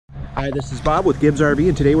Hi, this is Bob with Gibbs RV,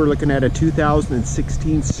 and today we're looking at a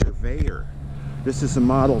 2016 Surveyor. This is a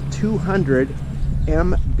model 200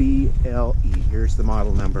 MBLE. Here's the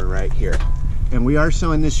model number right here. And we are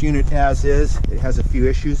selling this unit as is. It has a few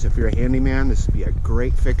issues. If you're a handyman, this would be a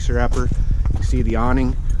great fixer-upper. You see the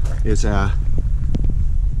awning is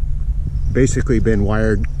basically been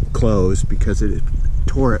wired closed because it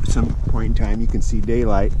tore at some point in time. You can see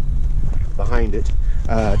daylight behind it.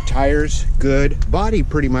 Tires good, body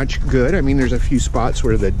pretty much good. I mean, there's a few spots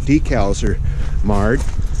where the decals are marred.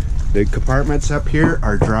 The compartments up here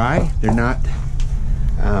are dry. They're not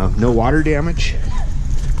no water damage.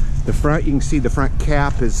 The front, you can see the front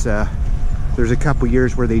cap is there's a couple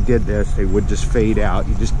years where they did this. They would just fade out.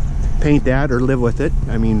 You just paint that or live with it.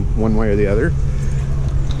 I mean, one way or the other.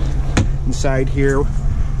 Inside here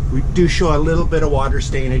we do show a little bit of water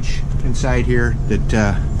stainage inside here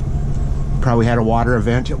that probably had a water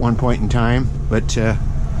event at one point in time, but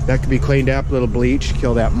that could be cleaned up, a little bleach,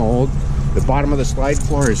 kill that mold. The bottom of the slide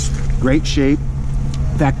floor is great shape.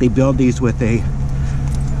 In fact, they build these with a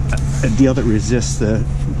deal that resists the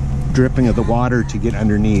dripping of the water to get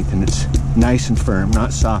underneath, and it's nice and firm,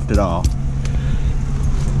 not soft at all.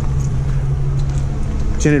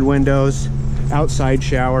 Tinted windows, outside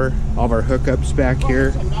shower, all of our hookups back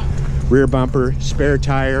here, rear bumper, spare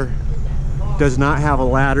tire. Does not have a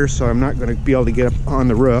ladder, so I'm not going to be able to get up on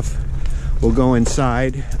the roof. We'll go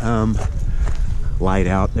inside. Light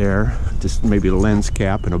out there, just maybe a lens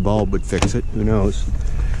cap and a bulb would fix it, who knows.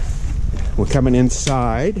 We're coming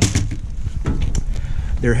inside.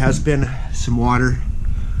 There has been some water.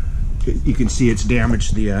 You can see it's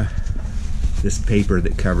damaged the this paper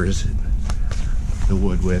that covers the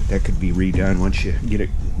wood with. That could be redone once you get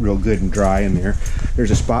it real good and dry in there.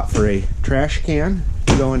 There's a spot for a trash can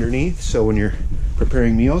to go underneath, so when you're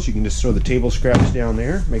preparing meals you can just throw the table scraps down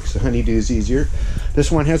there. Makes the honeydews easier.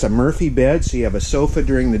 This one has a Murphy bed, so you have a sofa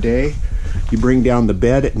during the day. You bring down the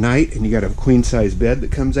bed at night and you got a queen size bed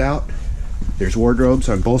that comes out. There's wardrobes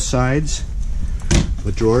on both sides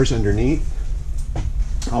with drawers underneath.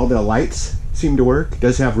 All the lights seem to work. It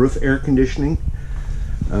does have roof air conditioning.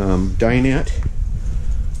 Dinette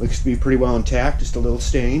looks to be pretty well intact, just a little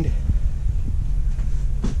stained.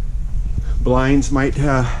 Blinds might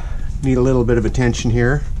need a little bit of attention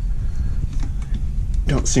here.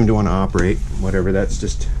 Don't seem to want to operate. Whatever, that's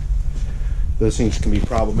just, those things can be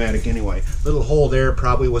problematic anyway. Little hole there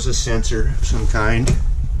probably was a sensor of some kind.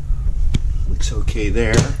 Looks okay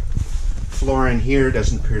there. Floor in here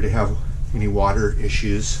doesn't appear to have any water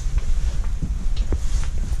issues.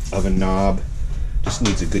 Oven knob just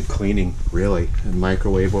needs a good cleaning, really. A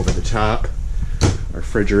microwave over the top. Our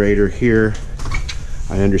refrigerator here.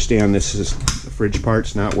 I understand this is the fridge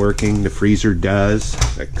part's not working. The freezer does.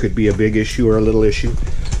 That could be a big issue or a little issue.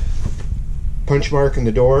 Punch mark in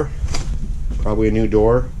the door. Probably a new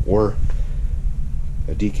door or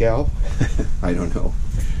a decal. I don't know.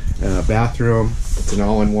 Bathroom. It's an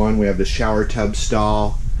all-in-one. We have the shower tub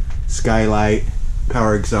stall, skylight,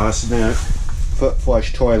 power exhaust vent, foot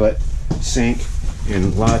flush toilet, sink,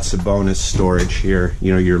 and lots of bonus storage here.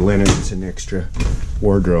 You know, your linens and extra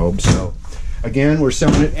wardrobe. So again, we're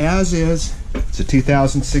selling it as is. It's a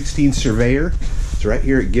 2016 Surveyor. It's right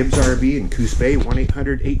here at Gibbs RV in Coos Bay,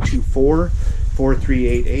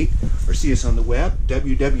 1-800-824-4388. Or see us on the web,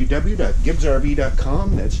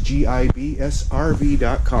 www.gibbsrv.com. That's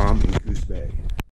GIBSRV.com in Coos Bay.